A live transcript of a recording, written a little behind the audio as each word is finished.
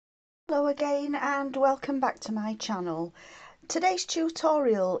Hello again and welcome back to my channel. Today's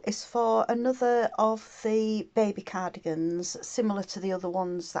tutorial is for another of the baby cardigans, similar to the other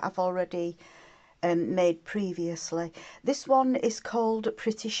ones that I've already made previously. This one is called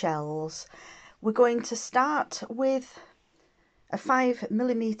Pretty Shells. We're going to start with a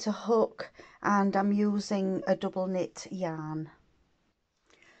 5mm hook and I'm using a double knit yarn.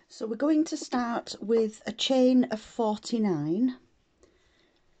 So we're going to start with a chain of 49.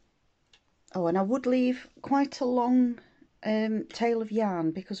 Oh, and I would leave quite a long tail of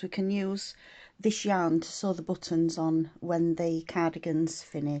yarn because we can use this yarn to sew the buttons on when the cardigan's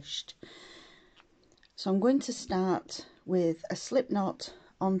finished. So I'm going to start with a slip knot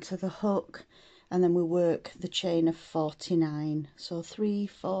onto the hook and then we work the chain of 49. So 3,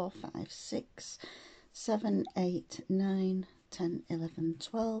 4, 5, 6, 7, 8, 9, 10, 11,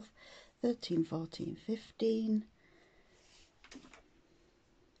 12, 13, 14, 15,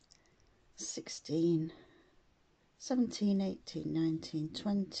 16, 17, 18, 19,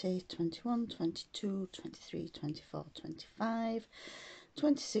 20, 21, 22, 23, 24, 25,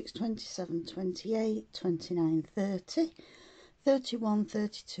 26, 27, 28, 29, 30, 31,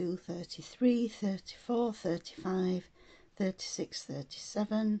 32, 33, 34, 35, 36,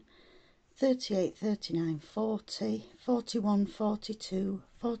 37, 38, 39, 40, 41, 42,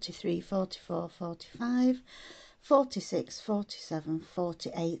 43, 44, 45, 46, 47,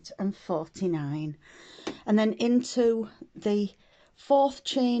 48 and 49, and then into the fourth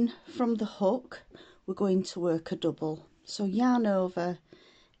chain from the hook we're going to work a double. So yarn over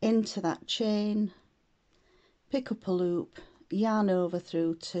into that chain, pick up a loop, yarn over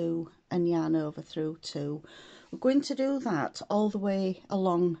through 2 and yarn over through 2. We're going to do that all the way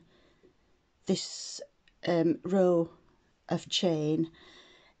along this row of chain.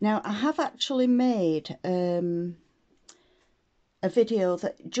 Now I have actually made a video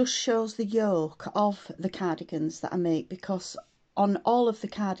that just shows the yoke of the cardigans that I make, because on all of the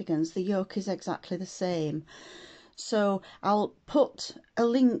cardigans the yoke is exactly the same. So I'll put a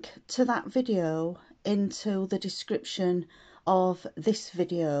link to that video into the description of this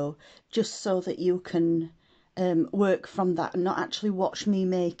video just so that you can work from that and not actually watch me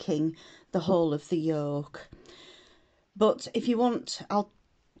making the whole of the yoke. But if you want, I'll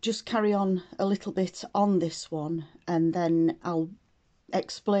just carry on a little bit on this one and then I'll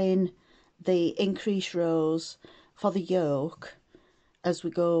explain the increase rows for the yoke as we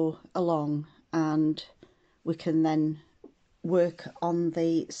go along, and we can then work on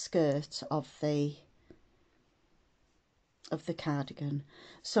the skirt of the cardigan.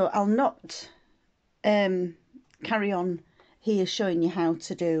 So I'll not carry on here showing you how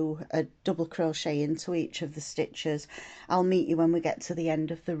to do a double crochet into each of the stitches. I'll meet you when we get to the end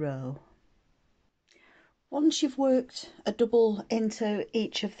of the row. Once you've worked a double into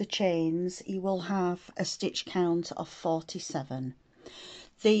each of the chains, you will have a stitch count of 47.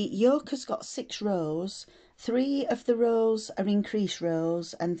 The yoke has got 6 rows. 3 of the rows are increase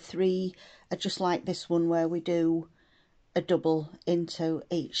rows and 3 are just like this one where we do a double into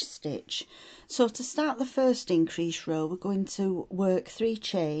each stitch. So to start the first increase row, we're going to work 3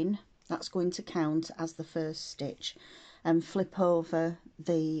 chain. That's going to count as the first stitch, and flip over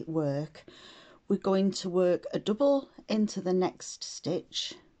the work. We're going to work a double into the next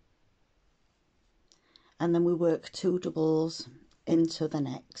stitch, and then we work 2 doubles into the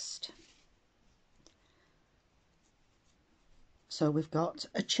next. So we've got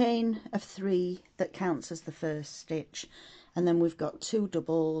a chain of 3 that counts as the first stitch, and then we've got 2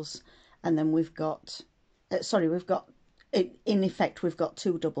 doubles, and then we've got in effect we've got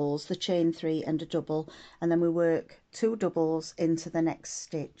 2 doubles, the chain 3 and a double, and then we work 2 doubles into the next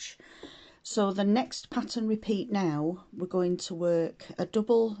stitch. So the next pattern repeat now, we're going to work a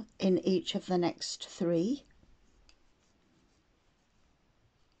double in each of the next 3.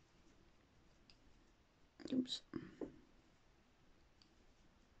 Oops.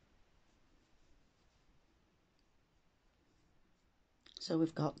 So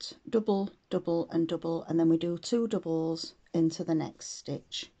we've got double, double and double, and then we do 2 doubles into the next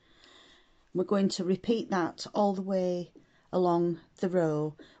stitch. We're going to repeat that all the way along the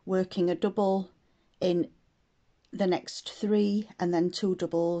row, working a double in the next 3 and then 2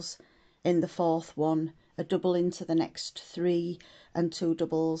 doubles in the fourth one, a double into the next 3 and 2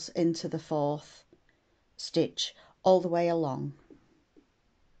 doubles into the fourth stitch all the way along.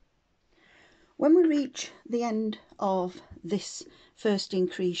 When we reach the end of this first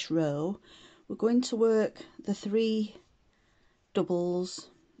increase row, we're going to work the 3 doubles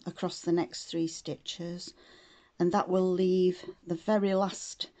across the next 3 stitches, and that will leave the very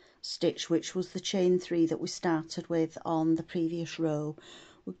last stitch, which was the chain 3 that we started with on the previous row.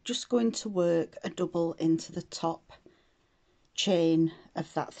 we're just going to work a double into the top chain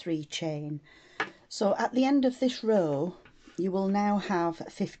of that 3 chain. So at the end of this row you will now have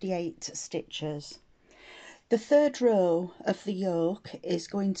 58 stitches. The third row of the yoke is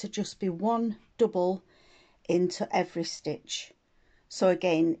going to just be 1 double into every stitch. So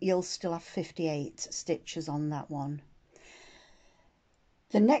again, you'll still have 58 stitches on that one.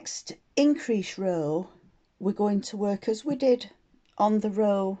 The next increase row, we're going to work as we did on the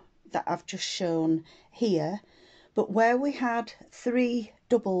row that I've just shown here, but where we had 3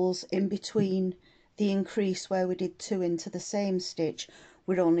 doubles in between the increase where we did 2 into the same stitch,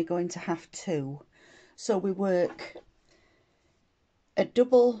 we're only going to have 2. So we work a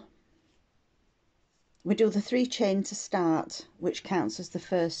double, we do the 3 chain to start, which counts as the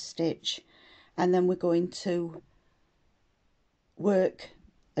first stitch, and then we're going to work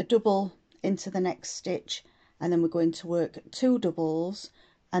a double into the next stitch, and then we're going to work 2 doubles,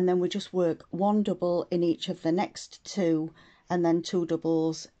 and then we just work 1 double in each of the next 2, and then 2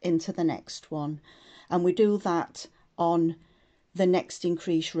 doubles into the next one, and we do that on the next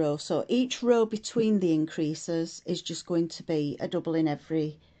increase row. So each row between the increases is just going to be a double in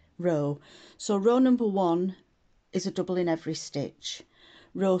every row. So row number 1 is a double in every stitch.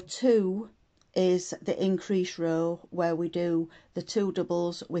 Row 2 is the increase row where we do the 2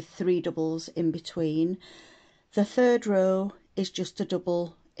 doubles with 3 doubles in between. The third row is just a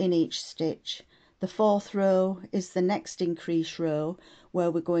double in each stitch. The fourth row is the next increase row where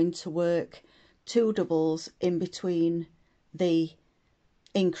we're going to work 2 doubles in between the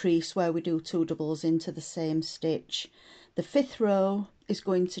increase where we do 2 doubles into the same stitch. The fifth row is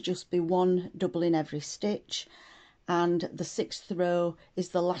going to just be 1 double in every stitch, and the sixth row is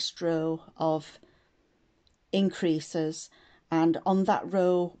the last row of increases, and on that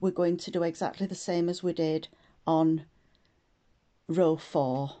row we're going to do exactly the same as we did on row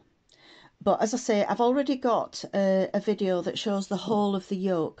 4. But as I say, I've already got a video that shows the whole of the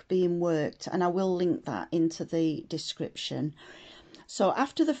yoke being worked, and I will link that into the description. So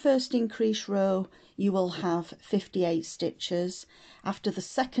after the first increase row you will have 58 stitches. After the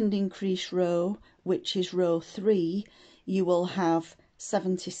second increase row, which is row 3, you will have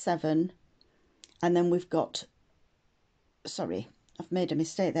 77, and then we've got, sorry, I've made a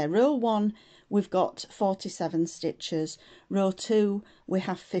mistake there. Row 1 we've got 47 stitches, row 2 we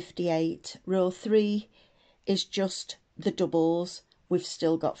have 58, row 3 is just the doubles, we've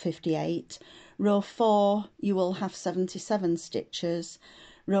still got 58. Row 4 you will have 77 stitches,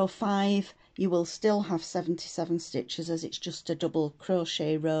 row 5 you will still have 77 stitches as it's just a double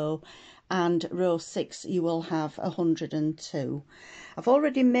crochet row, and row 6 you will have 102. I've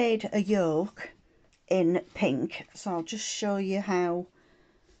already made a yoke in pink, so I'll just show you how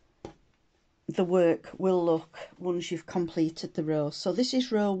the work will look once you've completed the row. So this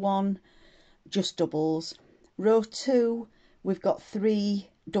is row 1, just doubles. Row 2 we've got 3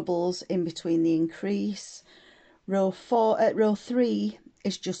 doubles in between the increase. Row 3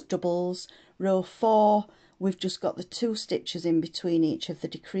 is just doubles. Row 4 we've just got the 2 stitches in between each of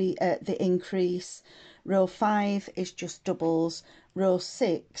the increase. Row 5 is just doubles. Row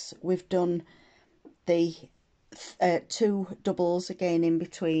 6 we've done the 2 doubles again in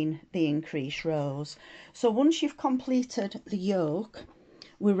between the increase rows. So once you've completed the yoke,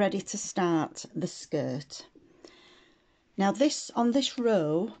 we're ready to start the skirt. Now on this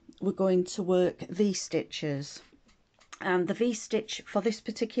row we're going to work V-stitches, and the V-stitch for this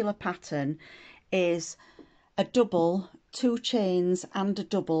particular pattern is a double, 2 chains and a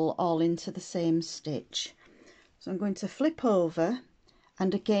double all into the same stitch. So I'm going to flip over,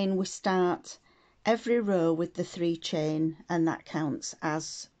 and again we start every row with the 3 chain, and that counts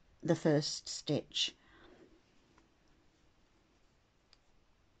as the first stitch.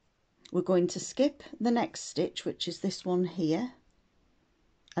 We're going to skip the next stitch, which is this one here,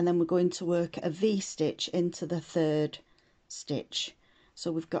 and then we're going to work a V-stitch into the third stitch.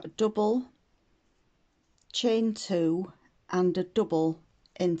 So we've got a double, chain 2 and a double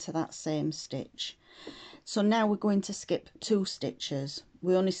into that same stitch. So now we're going to skip 2 stitches.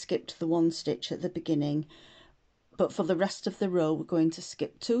 We only skipped the 1 stitch at the beginning, but for the rest of the row we're going to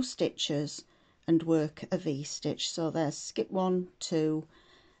skip 2 stitches and work a V-stitch. So there's skip 1, 2,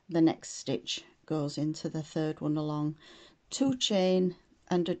 the next stitch goes into the third one along, 2 chain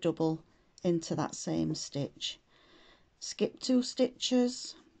and a double into that same stitch, skip 2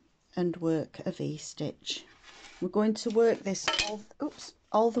 stitches and work a V-stitch. We're going to work this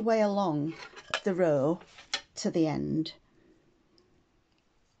all the way along the row to the end.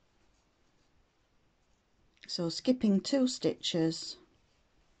 So skipping 2 stitches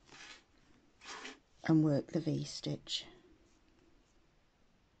and work the V-stitch.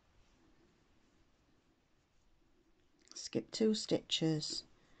 skip 2 stitches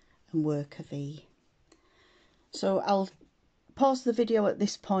and work a V. So I'll pause the video at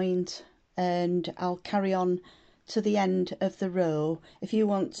this point and I'll carry on to the end of the row. If you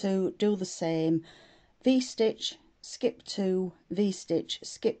want to do the same, V-stitch, skip 2, V-stitch,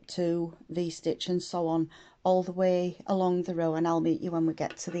 skip 2, V-stitch, and so on all the way along the row, and I'll meet you when we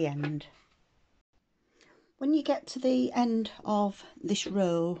get to the end. When you get to the end of this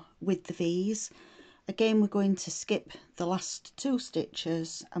row with the V's, again we're going to skip the last 2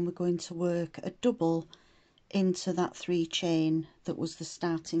 stitches and we're going to work a double into that 3 chain that was the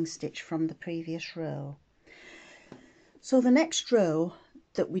starting stitch from the previous row. So the next row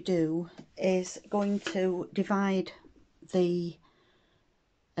that we do is going to divide the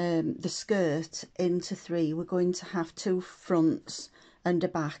skirt into 3. We're going to have 2 fronts and a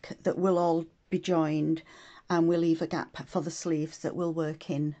back that will all be joined, and we'll leave a gap for the sleeves that we'll work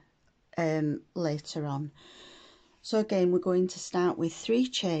in later on. So again, we're going to start with 3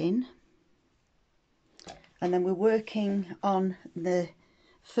 chain, and then we're working on the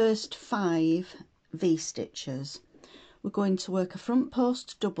first 5 V-stitches. We're going to work a front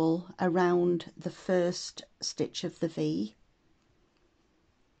post double around the first stitch of the V.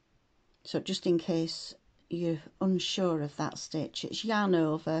 So just in case you're unsure of that stitch, it's yarn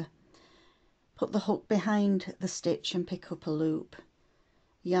over, put the hook behind the stitch and pick up a loop,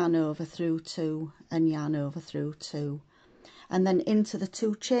 yarn over through 2 and yarn over through 2, and then into the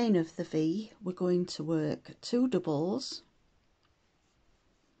 2 chain of the V we're going to work 2 doubles,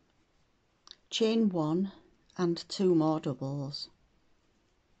 chain 1 and 2 more doubles.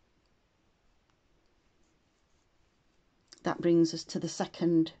 That brings us to the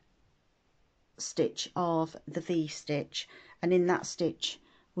second stitch of the V-stitch, and in that stitch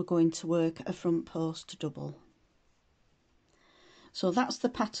we're going to work a front post double. So that's the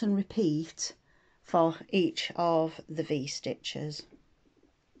pattern repeat for each of the V-stitches.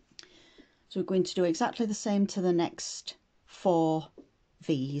 So we're going to do exactly the same to the next 4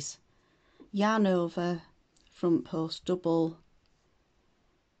 V's. Yarn over, front post double,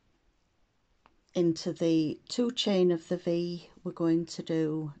 into the 2 chain of the V we're going to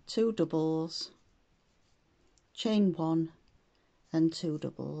do 2 doubles, chain 1 and 2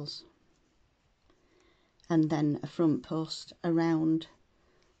 doubles, and then a front post around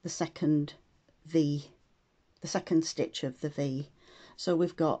the second V, the second stitch of the V. So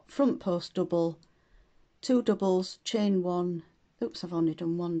we've got front post double, 2 doubles, chain 1, oops, I've only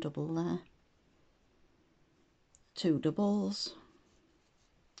done 1 double there, 2 doubles,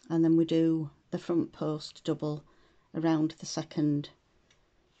 and then we do the front post double around the second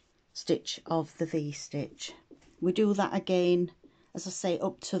stitch of the V-stitch. We do that again, as I say,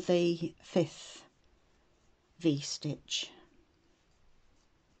 up to the 5th V-stitch.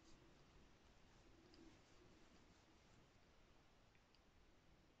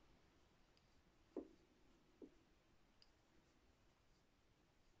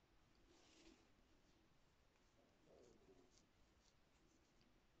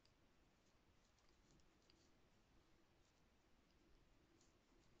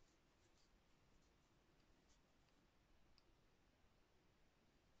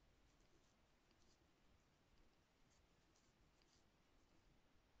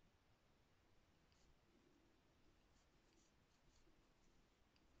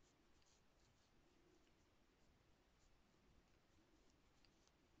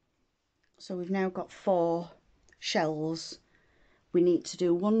 So we've now got 4 shells. We need to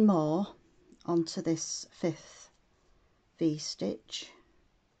do 1 more onto this 5th V-stitch.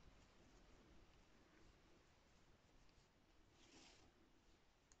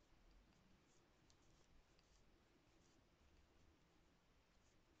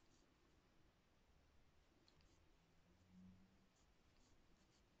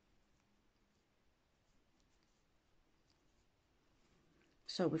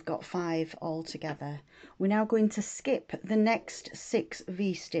 So we've got 5 all together. We're now going to skip the next 6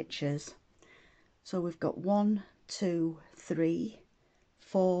 V-stitches. So we've got 1, 2, 3,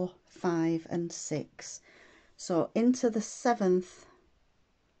 4, 5 and 6. So into the 7th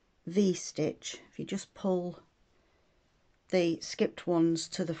V-stitch, if you just pull the skipped ones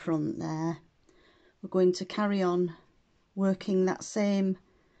to the front there, we're going to carry on working that same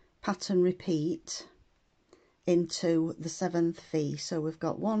pattern repeat into the 7th V. So we've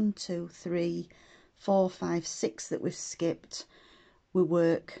got 1, 2, 3, 4, 5, 6 that we've skipped. We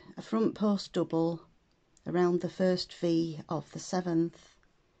work a front post double around the first V of the 7th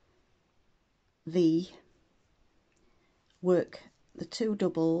V, work the 2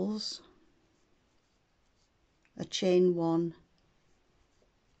 doubles, a chain 1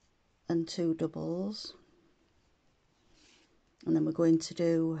 and 2 doubles, and then we're going to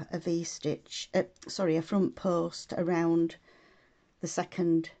do a V-stitch, a front post around the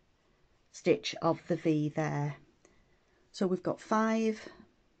second stitch of the V there. So we've got 5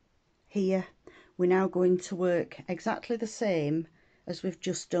 here. We're now going to work exactly the same as we've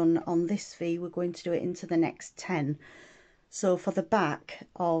just done on this V. We're going to do it into the next 10. So for the back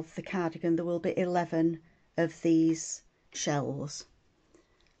of the cardigan there will be 11 of these shells.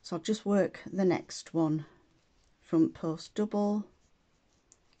 So I'll just work the next one. Front post double,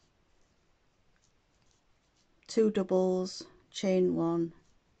 2 doubles, chain 1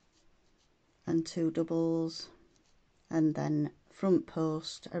 and 2 doubles, and then front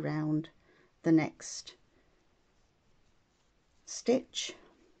post around the next stitch.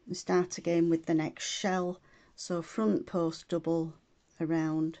 We start again with the next shell, so front post double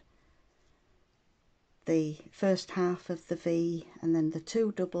around the first half of the V, and then the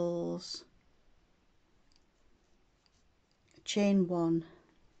 2 doubles, chain 1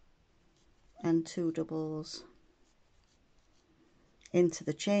 and 2 doubles into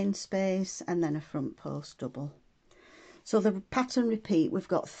the chain space, and then a front post double. So the pattern repeat, we've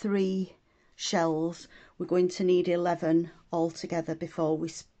got 3 shells. We're going to need 11 altogether before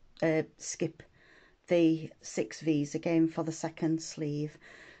we skip the 6 V's again for the second sleeve.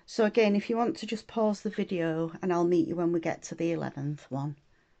 So again, if you want to just pause the video and I'll meet you when we get to the 11th one.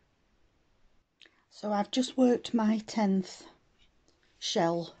 So I've just worked my 10th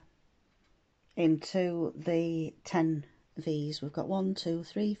shell into the 10 V's. We've got 1, 2,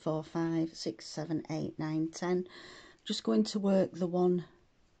 3, 4, 5, 6, 7, 8, 9, 10. Just going to work the 1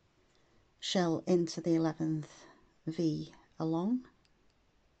 shell into the 11th V along.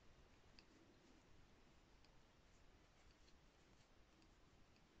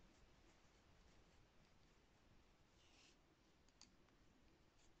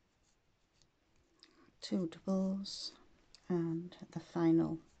 Two doubles and the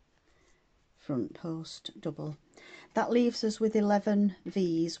final front post double. That leaves us with 11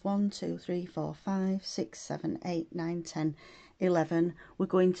 V's. 1, 2, 3, 4, 5, 6, 7, 8, 9, 10, 11. We're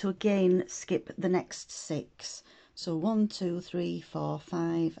going to again skip the next 6. So 1, 2, 3, 4,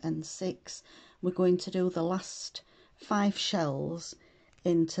 5 and 6. We're going to do the last 5 shells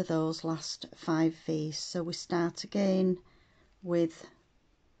into those last 5 V's. So we start again with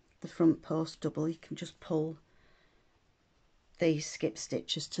the front post double. You can just pull these skip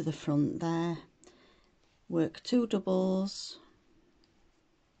stitches to the front there. Work 2 doubles,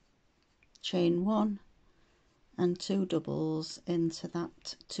 chain 1 and 2 doubles into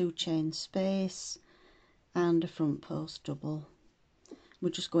that 2 chain space and a front post double. We're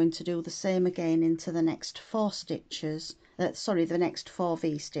just going to do the same again into the next 4 stitches, the next 4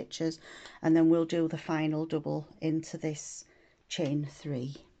 V stitches, and then we'll do the final double into this chain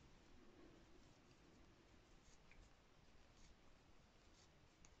 3.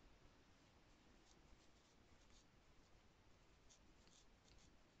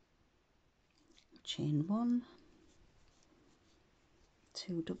 Chain 1,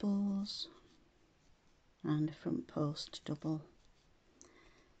 2 doubles and a front post double,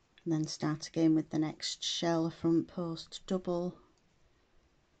 and then start again with the next shell, a front post double,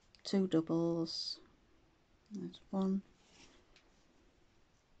 2 doubles, there's 1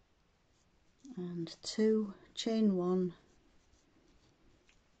 and 2, chain 1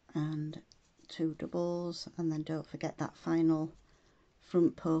 and 2 doubles, and then don't forget that final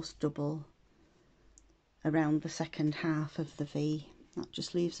front post double around the second half of the V. That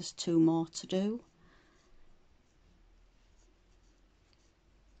just leaves us 2 more to do.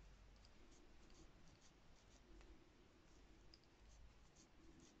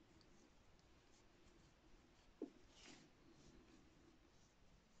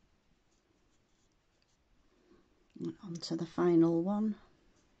 And on to the final one.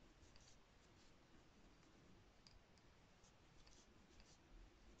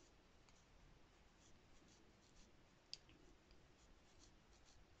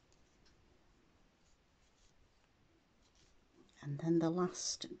 And then the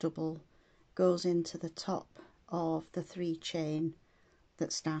last double goes into the top of the 3 chain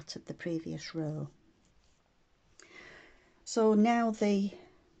that started the previous row. So now the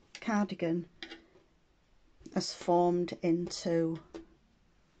cardigan has formed into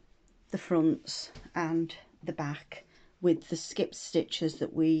the fronts and the back with the skip stitches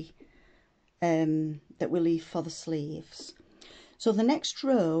that we leave for the sleeves. So the next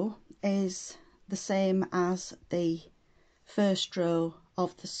row is the same as the first row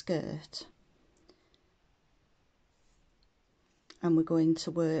of the skirt, and we're going to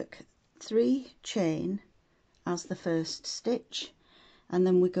work 3 chain as the first stitch, and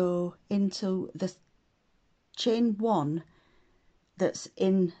then we go into the chain 1 that's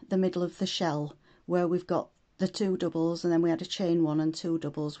in the middle of the shell, where we've got the 2 doubles and then we had a chain 1 and 2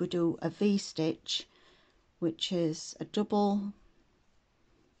 doubles, we do a V-stitch, which is a double,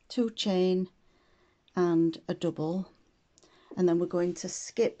 2 chain and a double, and then we're going to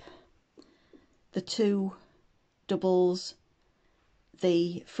skip the 2 doubles,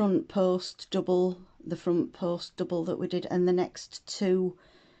 the front post double, the front post double that we did, and the next 2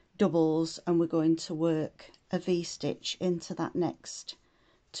 doubles, and we're going to work a V-stitch into that next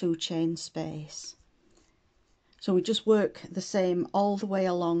 2 chain space. So we just work the same all the way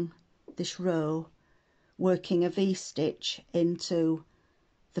along this row, working a V-stitch into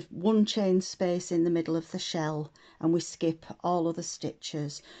the 1 chain space in the middle of the shell, and we skip all other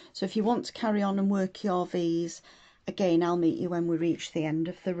stitches. So if you want to carry on and work your V's, again I'll meet you when we reach the end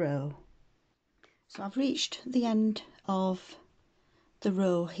of the row. So I've reached the end of the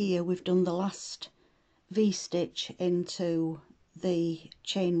row here. We've done the last V-stitch into the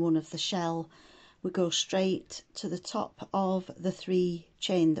chain 1 of the shell. We go straight to the top of the 3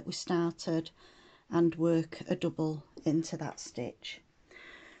 chain that we started and work a double into that stitch.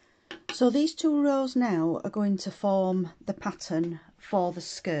 So these 2 rows now are going to form the pattern for the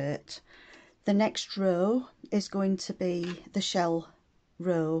skirt. The next row is going to be the shell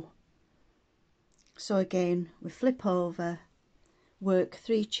row. So again we flip over, work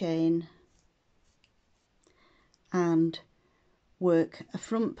 3 chain and work a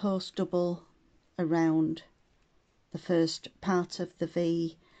front post double around the first part of the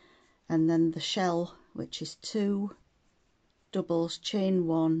V, and then the shell, which is 2 doubles, chain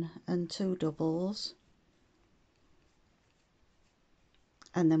 1 and 2 doubles,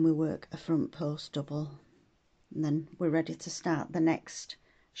 and then we work a front post double, and then we're ready to start the next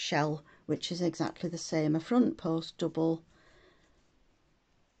shell, which is exactly the same, a front post double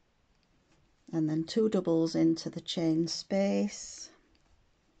and then 2 doubles into the chain space,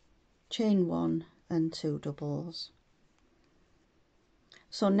 chain 1 and 2 doubles.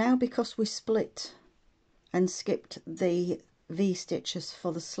 So now, because we split and skipped the V-stitches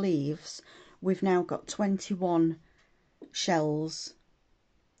for the sleeves, we've now got 21 shells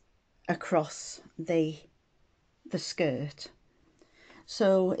across the skirt.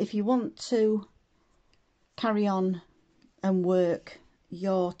 So if you want to carry on and work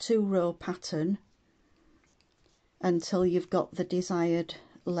your 2-row pattern until you've got the desired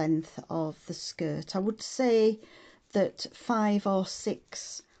length of the skirt, I would say that 5 or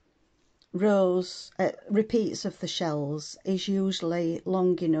 6 rows, repeats of the shells is usually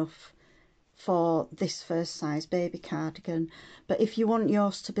long enough for this first size baby cardigan. But if you want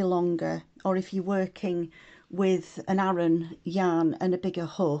yours to be longer, or if you're working with an Aran yarn and a bigger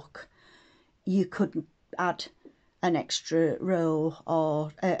hook, you could add an extra row,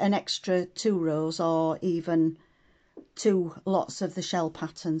 or an extra 2 rows, or even 2 lots of the shell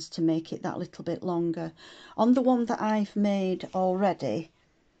patterns to make it that little bit longer. On the one that I've made already,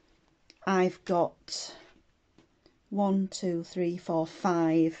 I've got 1, 2, 3, 4,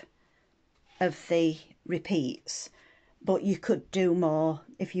 5 of the repeats, but you could do more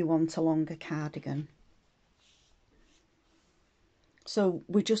if you want a longer cardigan. So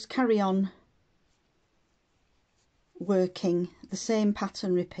we just carry on working the same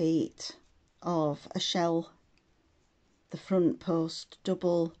pattern repeat of a shell, the front post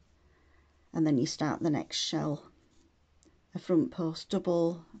double, and then you start the next shell, a front post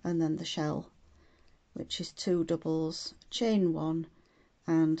double, and then the shell, which is 2 doubles, chain 1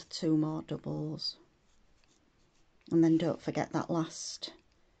 and 2 more doubles, and then don't forget that last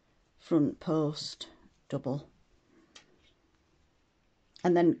front post double.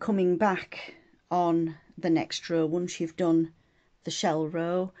 And then coming back on the next row, once you've done the shell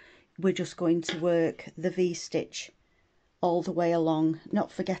row, we're just going to work the V-stitch all the way along,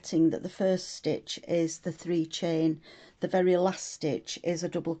 not forgetting that the first stitch is the 3 chain, the very last stitch is a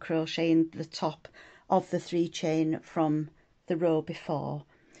double crochet in the top of the 3 chain from the row before.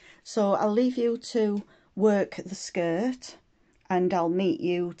 So I'll leave you to work the skirt and I'll meet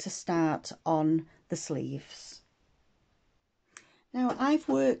you to start on the sleeves. Now I've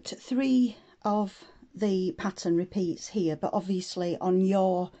worked 3 of the pattern repeats here, but obviously on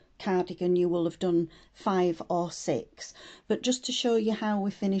your cardigan you will have done 5 or 6, but just to show you how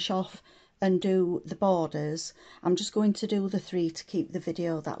we finish off and do the borders, I'm just going to do the 3 to keep the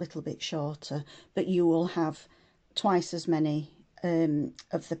video that little bit shorter, but you will have twice as many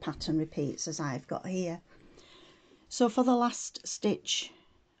of the pattern repeats as I've got here. So for the last stitch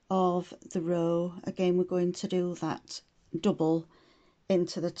of the row, again we're going to do that double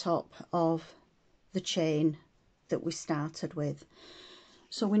into the top of the chain that we started with.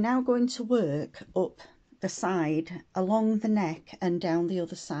 So we're now going to work up the side along the neck and down the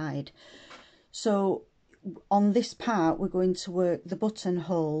other side. So on this part we're going to work the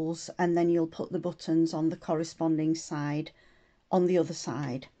buttonholes, and then you'll put the buttons on the corresponding side on the other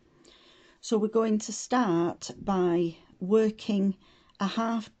side. So we're going to start by working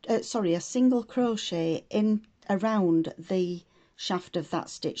a single crochet in around the shaft of that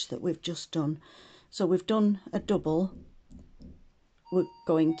stitch that we've just done. So we've done a double, we're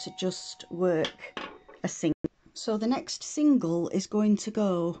going to just work a single. So the next single is going to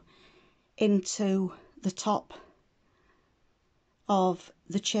go into the top of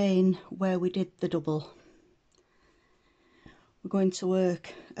the chain where we did the double. We're going to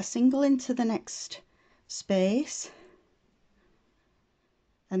work a single into the next space,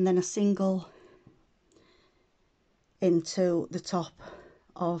 and then a single into the top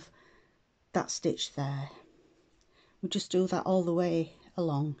of that stitch there. We'll just do that all the way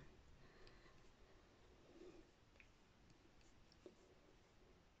along.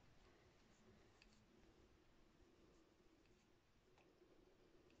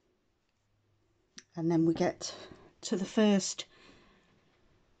 And then we get to the first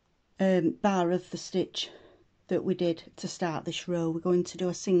bar of the stitch that we did to start this row. We're going to do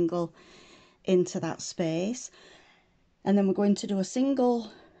a single into that space, and then we're going to do a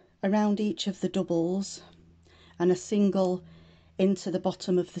single around each of the doubles and a single into the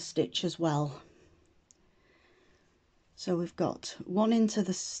bottom of the stitch as well. So we've got one into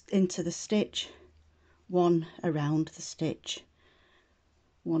the stitch, one around the stitch,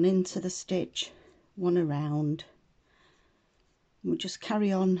 one into the stitch, one around. We'll just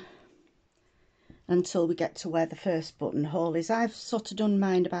carry on until we get to where the first buttonhole is. I've sort of done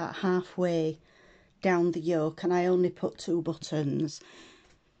mine about halfway down the yoke, and I only put 2 buttons.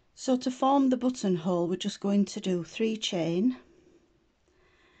 So to form the buttonhole, we're just going to do 3 chain,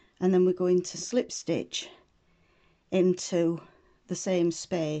 and then we're going to slip stitch into the same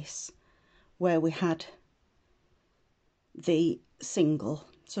space where we had the single.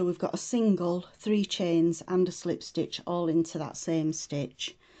 So we've got a single, 3 chains and a slip stitch all into that same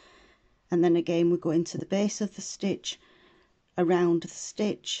stitch. And then again we're going to the base of the stitch, around the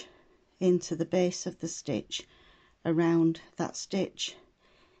stitch, into the base of the stitch, around that stitch,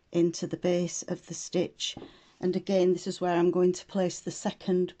 into the base of the stitch. And again, this is where I'm going to place the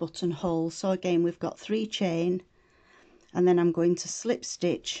second buttonhole. So again, we've got 3 chain, and then I'm going to slip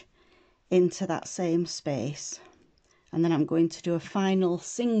stitch into that same space, and then I'm going to do a final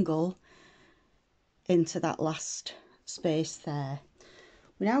single into that last space there.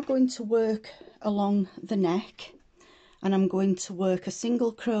 We're now going to work along the neck, and I'm going to work a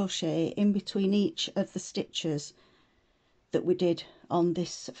single crochet in between each of the stitches that we did on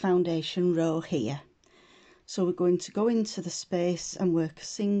this foundation row here. So we're going to go into the space and work a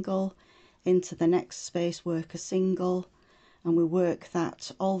single, into the next space work a single, and we work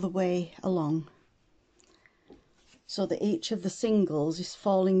that all the way along so that each of the singles is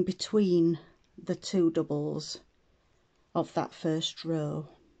falling between the 2 doubles of that first row.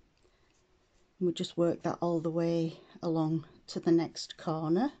 And we just work that all the way along to the next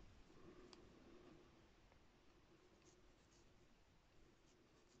corner.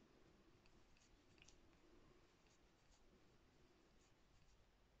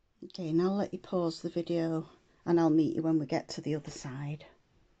 Okay, now I'll let you pause the video and I'll meet you when we get to the other side.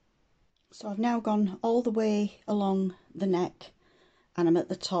 So I've now gone all the way along the neck, and I'm at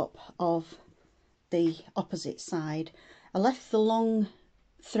the top of the opposite side. I left the long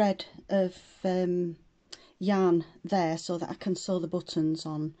thread of yarn there so that I can sew the buttons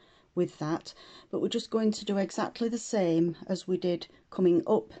on with that, but we're just going to do exactly the same as we did coming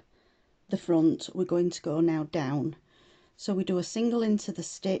up the front. We're going to go now down. So we do a single into the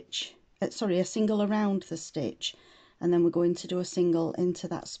stitch, a single around the stitch, and then we're going to do a single into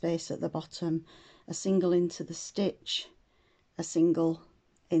that space at the bottom, a single into the stitch, a single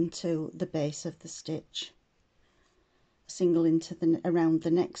into the base of the stitch, a single into the around the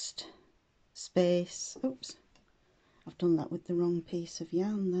next space. Oops, I've done that with the wrong piece of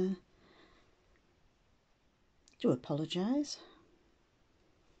yarn there. Do apologise.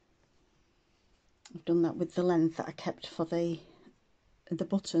 I've done that with the length that I kept for the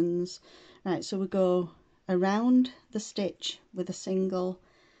buttons. Right, so we go around the stitch with a single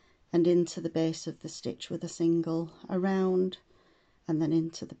and into the base of the stitch with a single, around, and then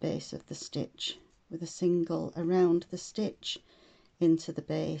into the base of the stitch with a single, around the stitch, into the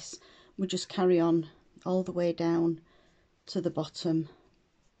base. We just carry on all the way down to the bottom,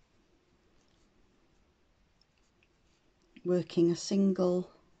 working a single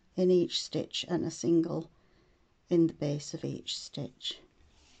in each stitch and a single in the base of each stitch.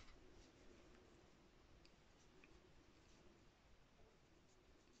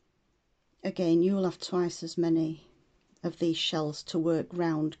 again you'll have twice as many of these shells to work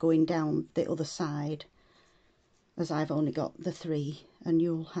round going down the other side, as I've only got the 3, and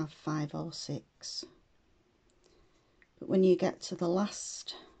you'll have 5 or 6. But when you get to the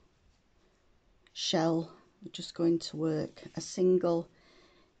last shell, we're just going to work a single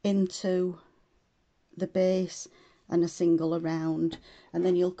into the base and a single around, and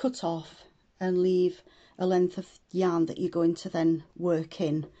then you'll cut off and leave a length of yarn that you're going to then work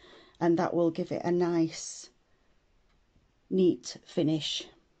in, and that will give it a nice neat finish.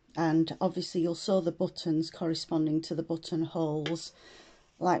 And obviously you'll sew the buttons corresponding to the buttonholes,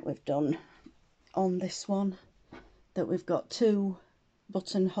 like we've done on this one, that we've got 2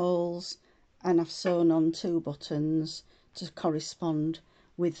 buttonholes and I've sewn on 2 buttons to correspond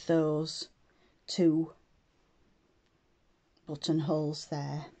with those 2 buttonholes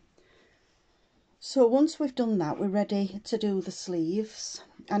there. So once we've done that, we're ready to do the sleeves,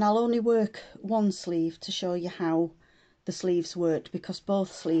 and I'll only work one sleeve to show you how the sleeves worked, because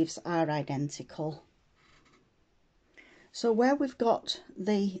both sleeves are identical. So where we've got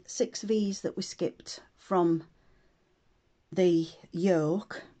the 6 V's that we skipped from the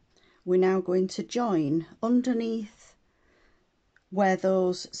yoke, we're now going to join underneath where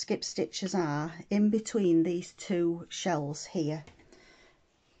those skip stitches are, in between these 2 shells here.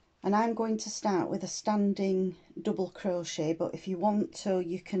 And I'm going to start with a standing double crochet, but if you want to,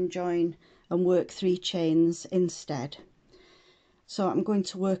 you can join and work 3 chains instead. So I'm going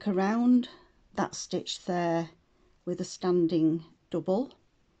to work around that stitch there with a standing double,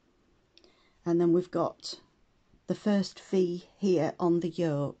 and then we've got the first V here on the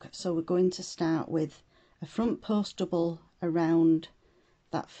yoke, so we're going to start with a front post double around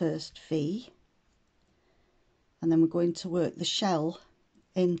that first V, and then we're going to work the shell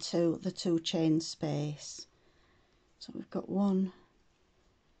into the 2 chain space. So we've got 1,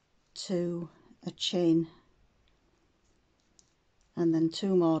 2, a chain, and then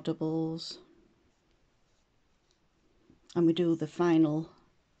 2 more doubles, and we do the final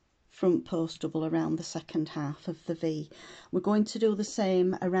front post double around the second half of the V. We're going to do the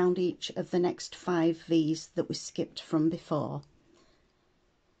same around each of the next 5 V's that we skipped from before.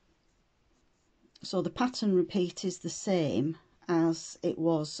 So the pattern repeat is the same as it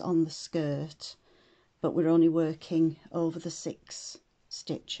was on the skirt, but we're only working over the 6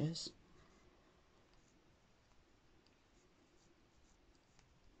 stitches.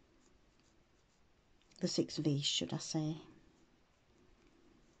 The 6 V's, should I say.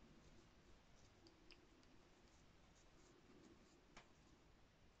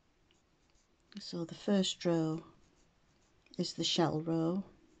 So the first row is the shell row,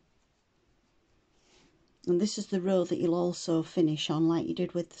 and this is the row that you'll also finish on like you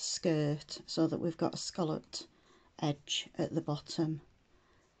did with the skirt, so that we've got a scalloped edge at the bottom.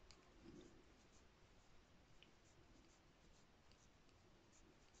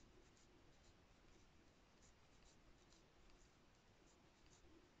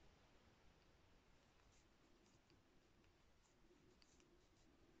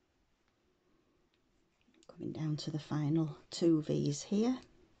 Coming down to the final 2 V's here.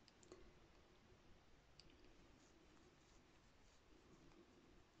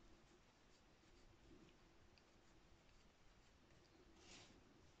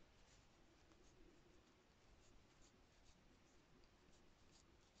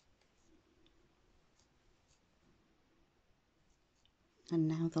 And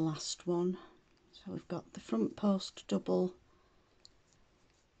now the last one. So we've got the front post double,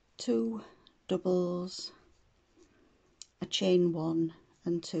 2 doubles, a chain 1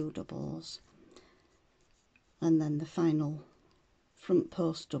 and 2 doubles, and then the final front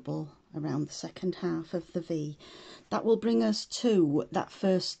post double around the second half of the V. That will bring us to that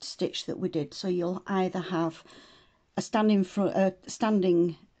first stitch that we did. So you'll either have a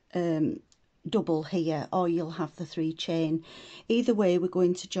standing double here, or you'll have the 3 chain. Either way, we're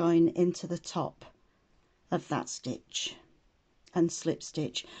going to join into the top of that stitch and slip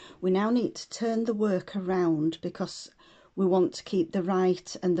stitch. We now need to turn the work around, because we want to keep the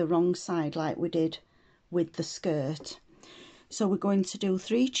right and the wrong side like we did with the skirt. So we're going to do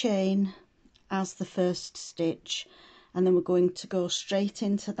 3 chain as the first stitch, and then we're going to go straight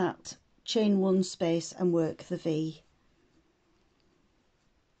into that chain 1 space and work the V.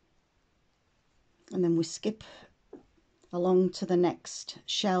 And then we skip along to the next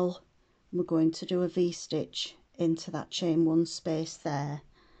shell, and we're going to do a V stitch into that chain 1 space there.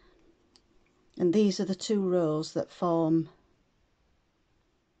 And these are the 2 rows that form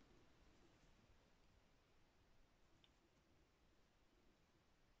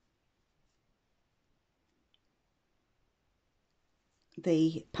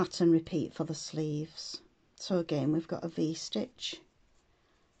the pattern repeat for the sleeves. So again, we've got a V-stitch,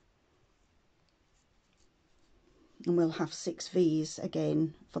 and we'll have 6 V's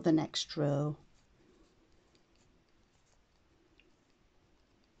again for the next row.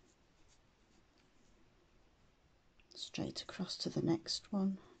 Straight across to the next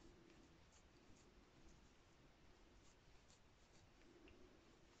one.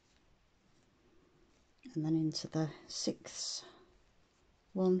 And then into the 6th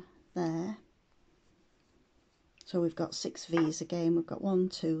one there. So we've got 6 V's again. We've got 1,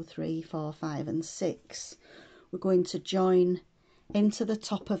 2, 3, 4, 5 and 6. We're going to join into the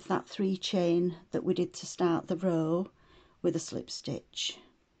top of that 3 chain that we did to start the row with a slip stitch.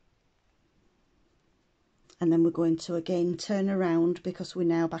 And then we're going to again turn around because we're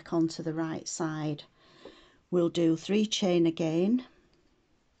now back onto the right side. We'll do 3 chain again.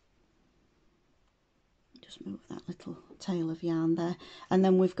 Just move that little tail of yarn there, and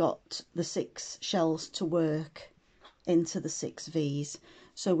then we've got the 6 shells to work into the 6 V's.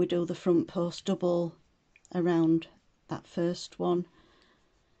 So we do the front post double around that first one,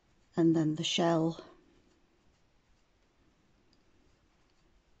 and then the shell,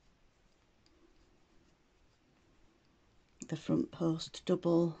 the front post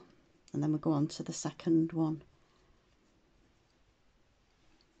double, and then we go on to the second one.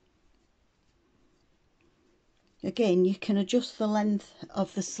 Again, you can adjust the length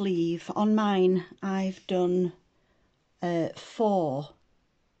of the sleeve. On mine, I've done 4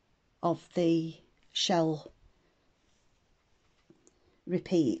 of the shell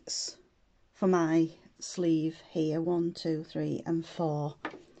repeats for my sleeve here. 1, 2, 3 and 4.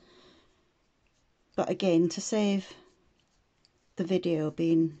 But again, to save the video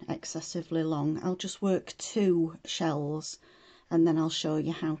being excessively long, I'll just work 2 shells, and then I'll show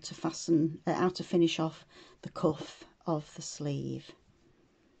you how to fasten, how to finish off the cuff of the sleeve.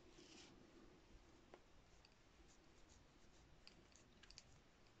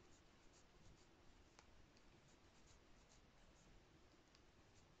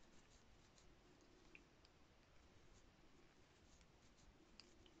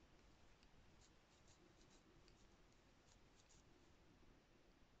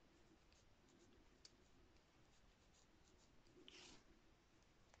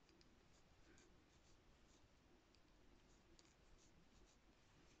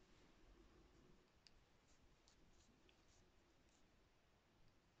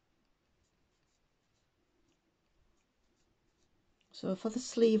 So for the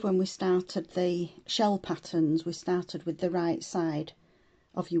sleeve, when we started the shell patterns, we started with the right side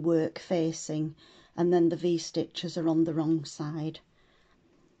of your work facing, and then the V-stitches are on the wrong side.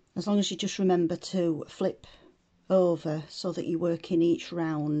 As long as you just remember to flip over so that you're working each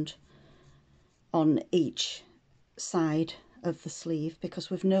round on each side of the sleeve, because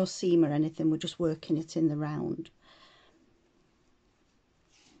with no seam or anything, we're just working it in the round.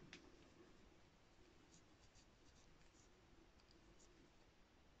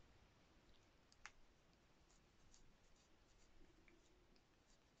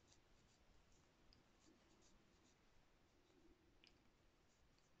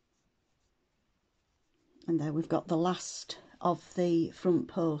 And there we've got the last of the front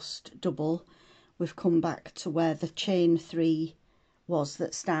post double. We've come back to where the chain 3 was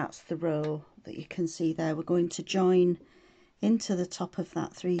that starts the row that you can see there. We're going to join into the top of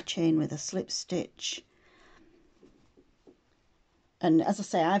that 3 chain with a slip stitch. And as I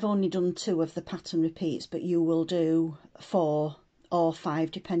say, I've only done 2 of the pattern repeats, but you will do 4 or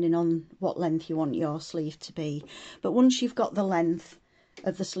 5 depending on what length you want your sleeve to be. But once you've got the length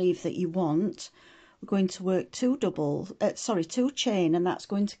of the sleeve that you want, we're going to work 2 chain, and that's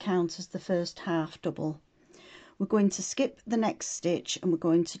going to count as the first half double. We're going to skip the next stitch, and we're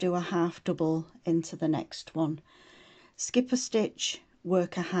going to do a half double into the next one. Skip a stitch,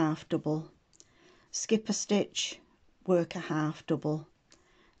 work a half double, skip a stitch, work a half double,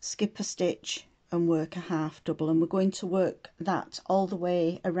 skip a stitch and work a half double, and we're going to work that all the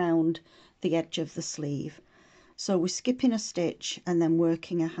way around the edge of the sleeve. So we're skipping a stitch and then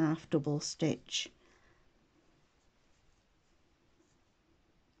working a half double stitch.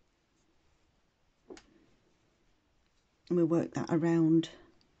 And we work that around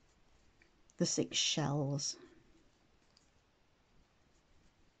the 6 shells.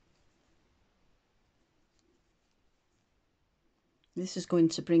 This is going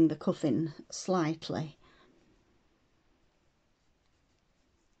to bring the cuff in slightly.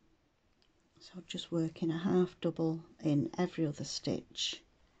 So just working a half double in every other stitch.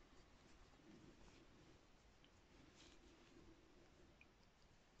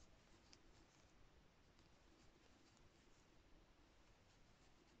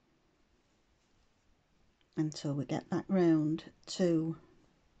 until we get back round to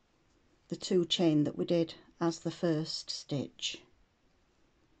the 2 chain that we did as the first stitch.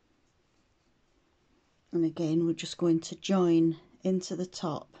 And again we're just going to join into the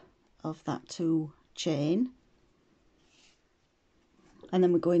top of that 2 chain, and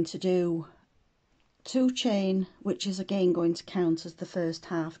then we're going to do 2 chain, which is again going to count as the first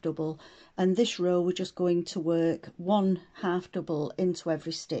half double, and this row we're just going to work 1 half double into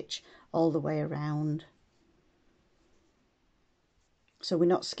every stitch all the way around. So we're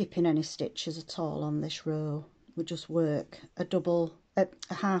not skipping any stitches at all on this row. We just work a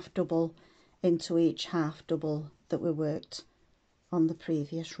half double into each half double that we worked on the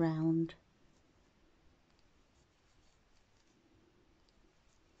previous round.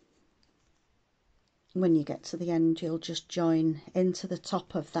 When you get to the end, you'll just join into the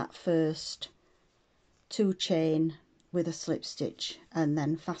top of that first 2 chain with a slip stitch and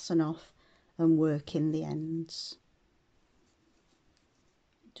then fasten off and work in the ends.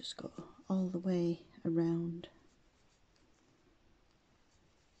 Just go all the way around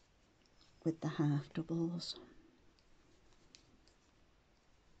with the half doubles.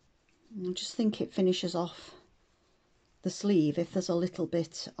 I just think it finishes off the sleeve if there's a little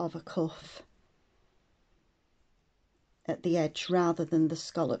bit of a cuff at the edge rather than the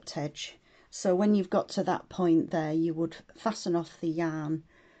scalloped edge. So when you've got to that point there, you would fasten off the yarn,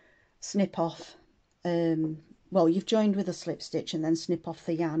 snip off, well, you've joined with a slip stitch and then snip off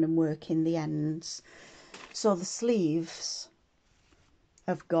the yarn and work in the ends. So the sleeves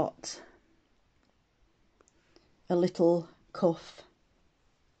have got a little cuff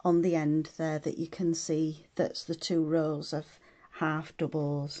on the end there that you can see, that's the 2 rows of half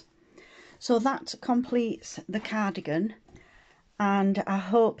doubles. So that completes the cardigan, and I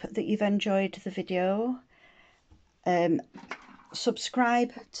hope that you've enjoyed the video.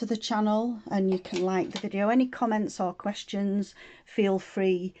 Subscribe to the channel and you can like the video. Any comments or questions, feel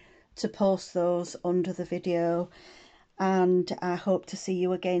free to post those under the video, and I hope to see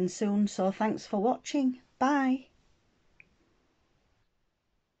you again soon. So thanks for watching. Bye.